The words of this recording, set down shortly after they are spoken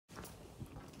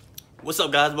What's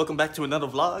up, guys? Welcome back to another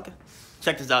vlog.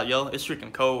 Check this out, yo. It's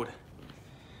freaking cold.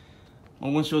 My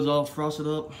windshield's all frosted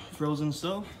up, frozen.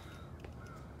 So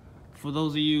for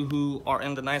those of you who are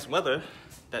in the nice weather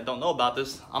that don't know about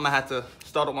this, I'm gonna have to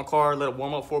start up my car, let it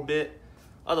warm up for a bit.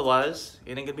 Otherwise,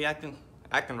 it ain't gonna be acting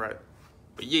right.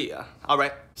 But yeah, all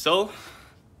right. So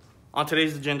on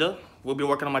today's agenda, we'll be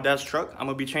working on my dad's truck. I'm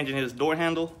gonna be changing his door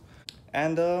handle,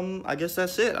 and I guess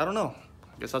that's it. I don't know.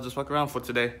 I guess I'll just fuck around for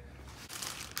today.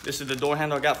 This is the door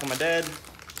handle I got for my dad.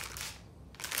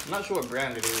 I'm not sure what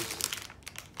brand it is.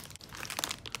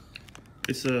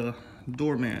 It's a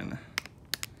Dorman.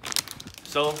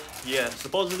 So yeah,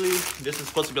 supposedly this is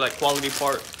supposed to be like quality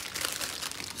part,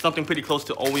 something pretty close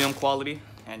to OEM quality.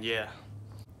 And yeah,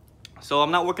 so I'm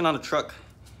not working on the truck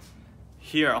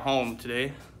here at home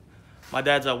today. My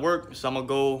dad's at work, so I'm gonna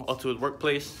go up to his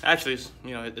workplace. Actually, it's,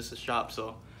 you know, it's a shop,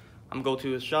 so I'm gonna go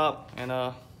to his shop and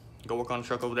go work on the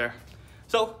truck over there.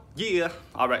 So yeah,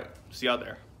 all right, see y'all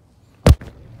there.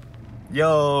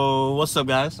 Yo, what's up,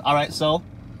 guys? All right, so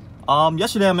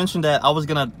yesterday I mentioned that I was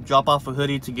gonna drop off a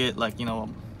hoodie to get, like, you know,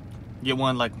 get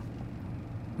one like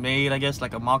made, I guess,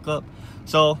 like a mock-up.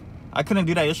 So I couldn't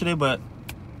do that yesterday, but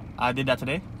I did that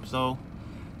today. So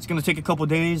it's gonna take a couple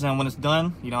days, and when it's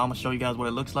done, you know, I'm gonna show you guys what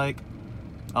it looks like.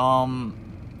 I'm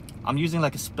using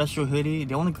like a special hoodie.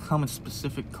 They only come in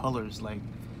specific colors, like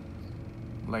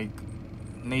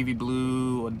navy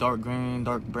blue or dark green,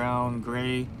 dark brown,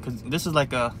 gray, because this is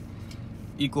like a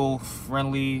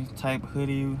eco-friendly type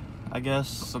hoodie, I guess.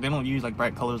 So they don't use like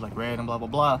bright colors like red and blah blah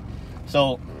blah.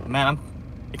 So man,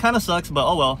 it kind of sucks, but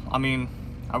oh well. I mean,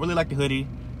 I really like the hoodie.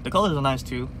 The colors are nice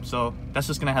too, so that's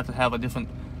just gonna have to have a different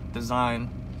design.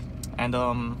 And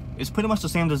it's pretty much the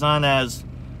same design as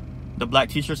the black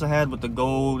t-shirts I had with the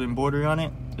gold embroidery on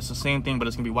it. It's the same thing, but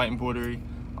it's gonna be white embroidery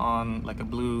on like a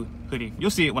blue hoodie. You'll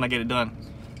see it when I get it done.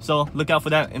 So look out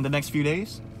for that in the next few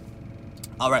days.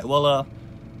 All right, well,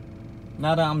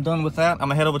 now that I'm done with that, I'm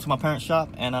gonna head over to my parents' shop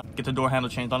and get the door handle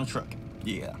changed on the truck.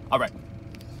 Yeah, all right.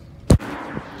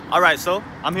 All right, so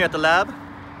I'm here at the lab,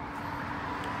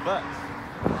 but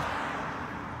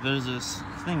there's this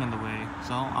thing in the way,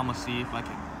 so I'm gonna see if I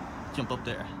can jump up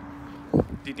there. Do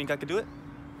you think I could do it?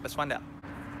 Let's find out.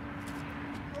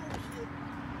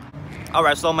 All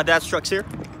right, so my dad's truck's here.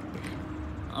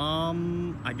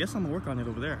 I guess I'm gonna work on it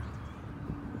over there.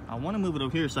 I want to move it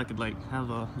over here so I could like have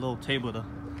a little table to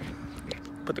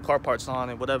put the car parts on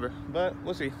and whatever, but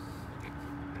we'll see.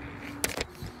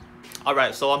 All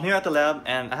right, so I'm here at the lab,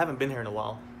 and I haven't been here in a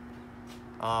while.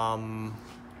 And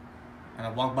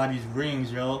I walked by these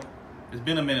rings, yo. It's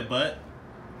been a minute, but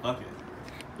fuck it.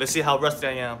 Let's see how rusty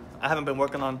I am. I haven't been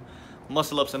working on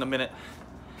muscle ups in a minute,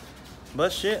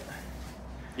 but shit,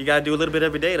 you gotta do a little bit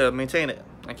every day to maintain it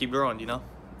and keep growing, you know?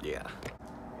 Yeah.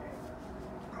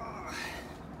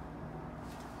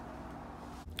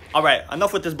 All right,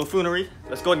 enough with this buffoonery.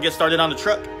 Let's go and get started on the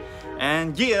truck.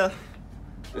 And yeah,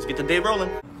 let's get the day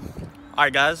rolling. All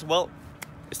right, guys, well,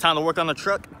 it's time to work on the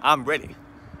truck. I'm ready.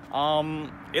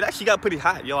 It actually got pretty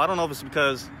hot, yo. I don't know if it's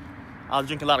because I was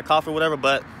drinking a lot of coffee or whatever,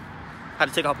 but I had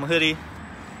to take off my hoodie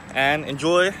and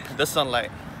enjoy the sunlight.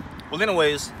 Well,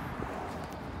 anyways,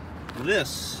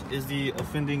 this is the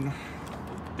offending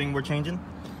thing we're changing.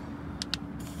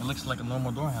 It looks like a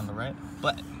normal door handle, right?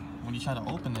 But when you try to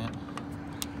open it,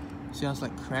 see how it's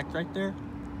like cracked right there?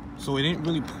 So it ain't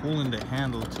really pulling the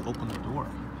handle to open the door.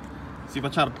 See, if I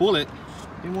try to pull it,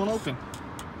 it won't open.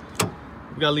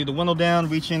 We gotta leave the window down,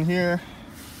 reach in here.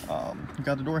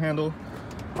 Got the door handle.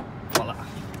 Voila.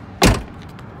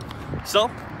 So,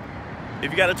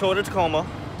 if you got a Toyota Tacoma,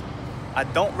 I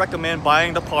don't recommend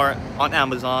buying the part on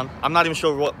Amazon. I'm not even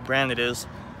sure what brand it is.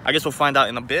 I guess we'll find out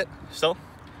in a bit. So,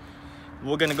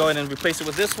 we're gonna go ahead and replace it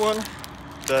with this one.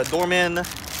 The Dorman,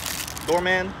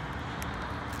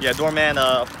 yeah, Dorman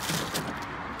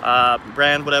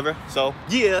brand, whatever. So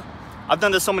yeah, I've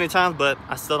done this so many times, but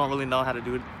I still don't really know how to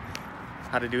do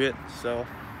it. So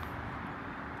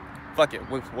fuck it,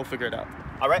 we'll figure it out.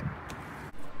 All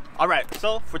right.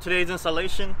 So for today's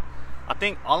installation, I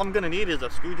think all I'm gonna need is a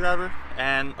screwdriver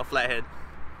and a flathead.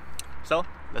 So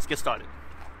let's get started.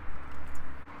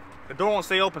 The door won't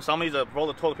stay open, so I'm gonna use a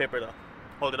roll of toilet paper to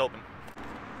hold it open.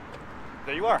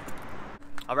 There you are.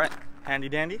 All right, handy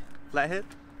dandy flathead.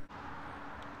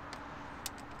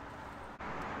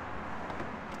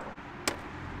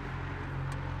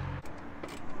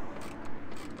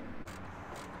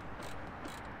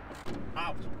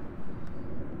 Ouch.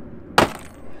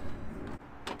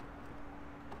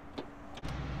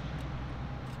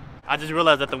 I just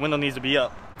realized that the window needs to be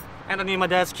up. And I need my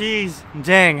dad's keys.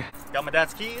 Dang. Got my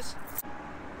dad's keys.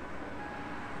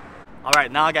 All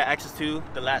right, now I got access to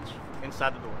the latch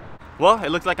inside the door. Well, it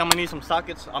looks like I'm gonna need some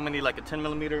sockets. I'm gonna need like a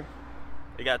 10mm.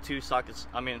 It got two sockets,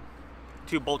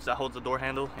 two bolts that holds the door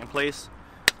handle in place.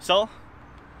 So,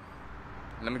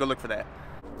 let me go look for that.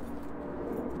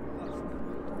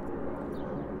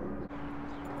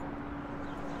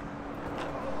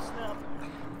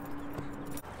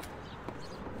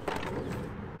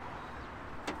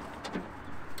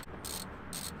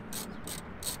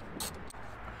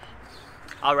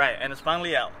 All right, and it's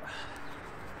finally out.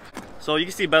 So you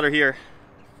can see better here.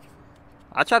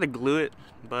 I tried to glue it,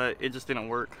 but it just didn't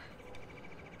work.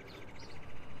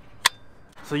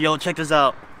 So yo, check this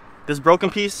out. This broken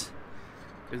piece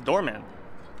is Dorman.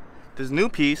 This new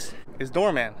piece is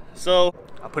Dorman. So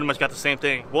I pretty much got the same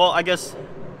thing. Well, I guess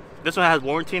this one has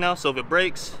warranty now, so if it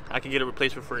breaks, I can get it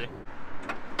replaced for free.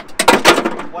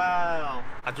 Wow.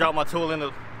 I dropped my tool in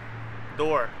the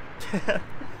door.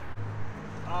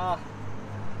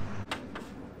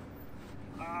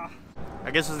 I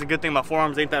guess it's a good thing my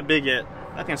forearms ain't that big yet.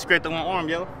 I can scrape the one arm,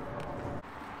 yo.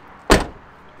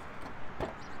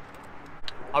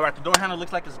 Alright, the door handle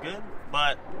looks like it's good,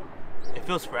 but it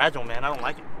feels fragile, man. I don't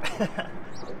like it.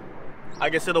 I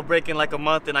guess it'll break in like a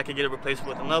month and I can get it replaced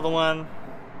with another one.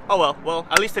 Oh well,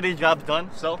 at least today's job's done.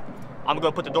 So I'm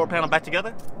gonna put the door panel back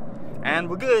together and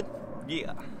we're good.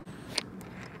 Yeah.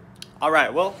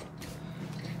 Alright, well,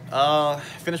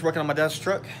 finished working on my dad's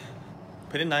truck.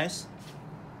 Pretty nice.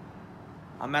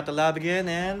 I'm at the lab again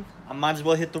and I might as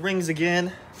well hit the rings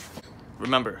again.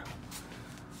 Remember,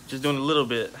 just doing a little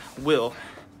bit will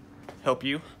help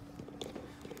you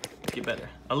get better.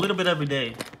 A little bit every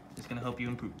day is gonna help you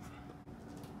improve.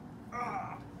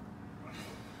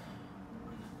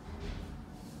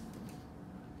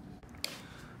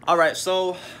 All right,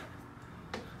 so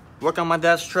work on my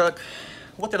dad's truck.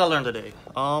 What did I learn today?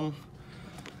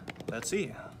 Let's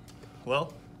see.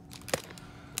 Well,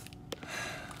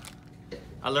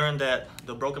 I learned that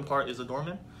the broken part is a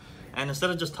Dorman, and instead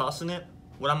of just tossing it,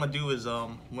 what I'm gonna do is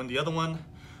when the other one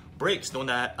breaks, the one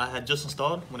that I had just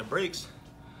installed, when it breaks,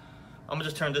 I'm gonna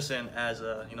just turn this in as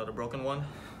the broken one.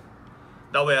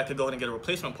 That way I could go ahead and get a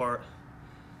replacement part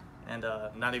and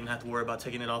not even have to worry about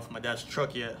taking it off my dad's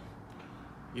truck yet,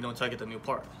 until I get the new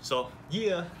part. So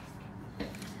yeah,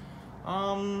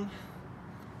 I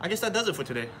guess that does it for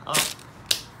today.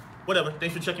 Whatever,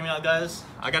 thanks for checking me out, guys.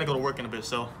 I gotta go to work in a bit,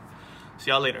 so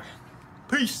see y'all later.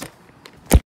 Peace.